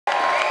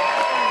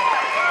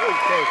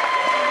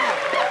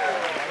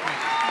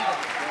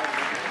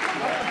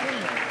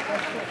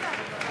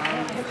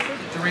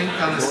Drink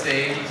on the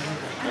stage.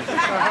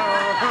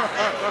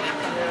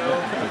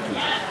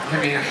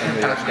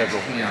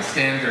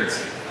 Standards.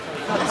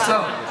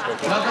 So,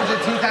 welcome to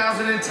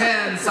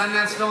 2010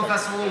 Sundance Film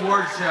Festival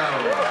Award Show.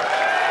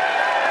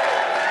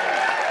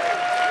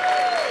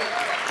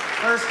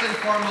 First and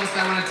foremost, I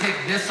want to take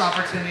this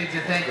opportunity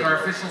to thank our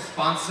official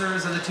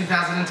sponsors of the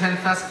 2010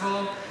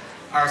 festival,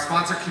 our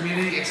sponsor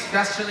community,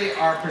 especially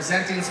our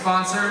presenting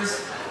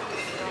sponsors.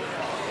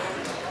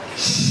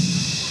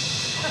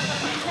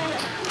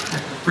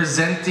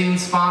 Presenting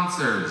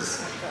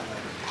sponsors.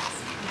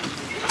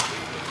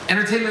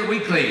 Entertainment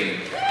Weekly,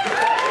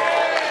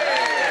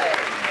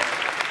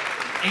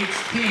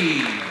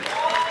 HP,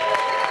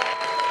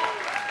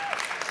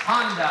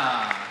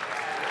 Honda,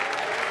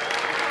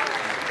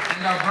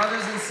 and our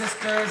brothers and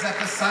sisters at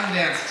the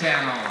Sundance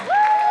Channel.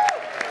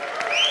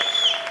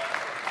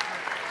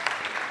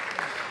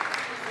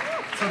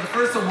 So the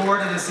first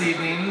award of this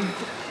evening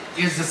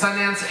is the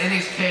Sundance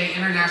NHK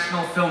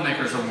International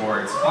Filmmakers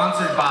Award,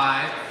 sponsored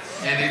by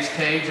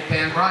NHK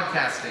Japan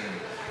Broadcasting,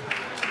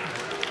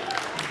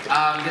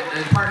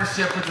 in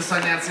partnership with the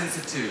Sundance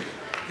Institute.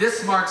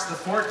 This marks the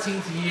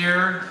 14th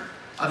year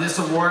of this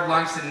award,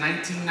 launched in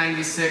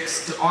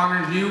 1996 to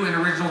honor new and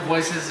original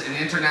voices in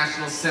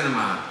international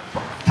cinema.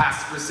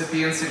 Past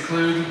recipients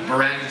include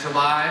Miranda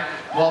July,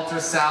 Walter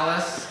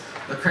Salles,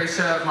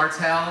 Lucretia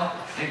Martel,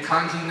 and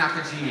Kanji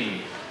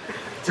Nakajimi.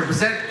 To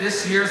present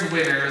this year's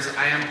winners,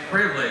 I am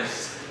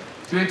privileged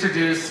to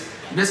introduce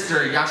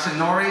Mr.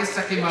 Yoshinori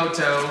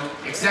Sekimoto,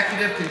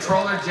 Executive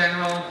Controller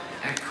General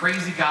and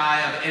crazy guy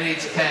of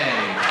NHK.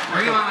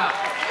 Bring him on up.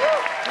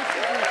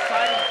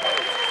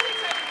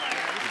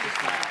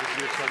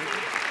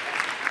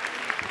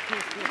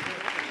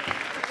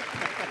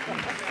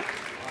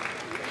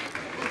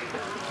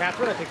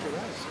 Catherine, I think you're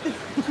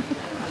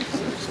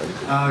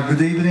right.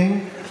 Good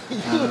evening,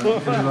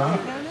 everyone.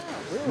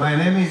 My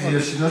name is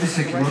Yoshinori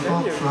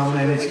Sekimoto from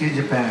NHK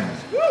Japan.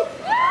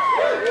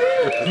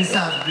 This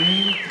has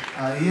been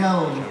a year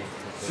of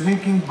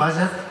shrinking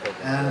budget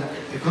and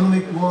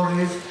economic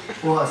worries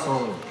for us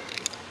all.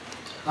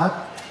 But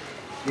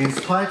in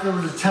spite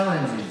of the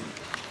challenges,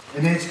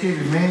 NHK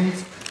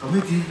remains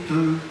committed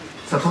to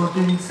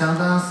supporting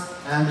Sundance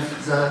and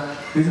the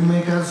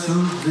filmmakers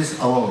through this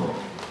award.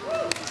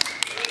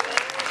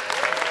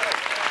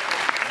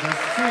 The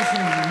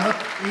situation is not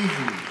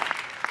easy,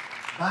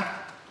 but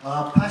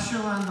our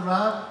passion and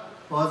love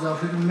for the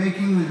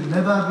filmmaking will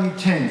never be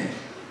changed.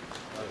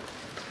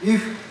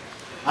 If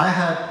I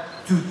had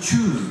to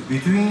choose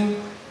between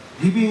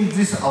giving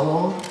this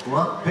award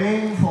or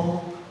paying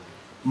for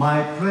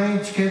my plane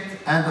ticket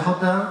and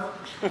hotel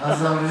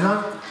as a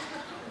result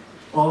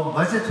of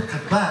budget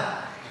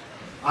cutback,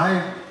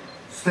 I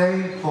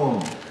stay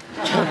home.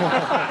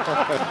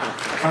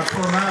 But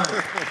for now,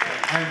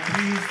 I'm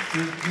pleased to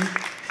be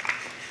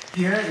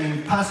here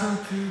in person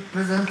to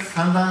present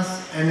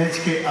Sundance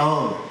NHK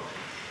Award.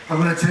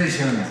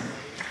 Congratulations.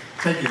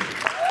 Thank you.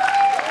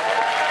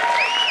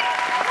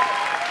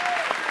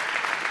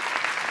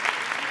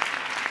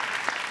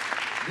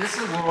 This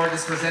award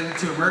is presented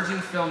to emerging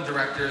film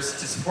directors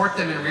to support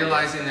them in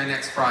realizing their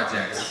next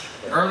projects.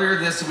 Earlier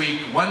this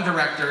week, one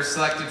director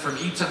selected from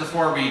each of the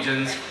 4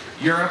 regions,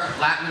 Europe,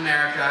 Latin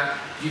America,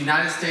 the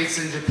United States,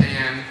 and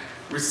Japan,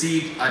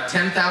 received a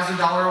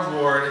 $10,000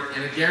 award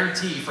and a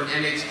guarantee from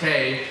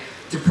NHK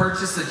to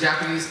purchase the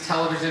Japanese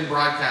television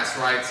broadcast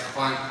rights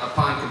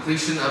upon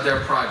completion of their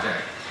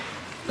project.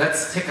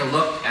 Let's take a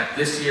look at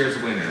this year's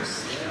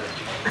winners.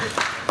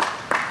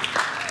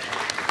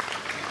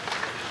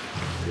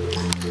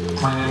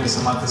 My name is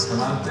Amate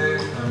Escalante.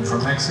 I'm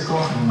from Mexico,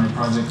 and my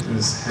project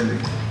is Heli.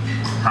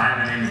 Hi,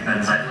 my name is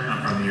Ben Zeitlin.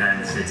 I'm from the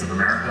United States of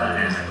America,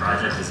 and my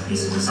project is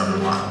Beast of the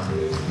Southern Wild.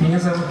 Меня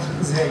зовут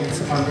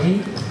Звягинцев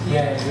Андрей,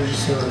 я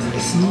режиссер из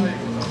России.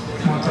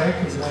 Мой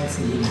проект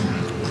называется «Елена».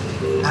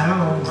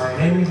 Hello, my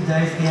name is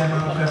Daisuke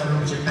Yamaoka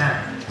from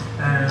Japan.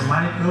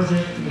 My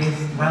project is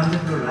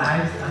Wonderful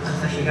Lives at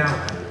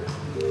Asahigahara.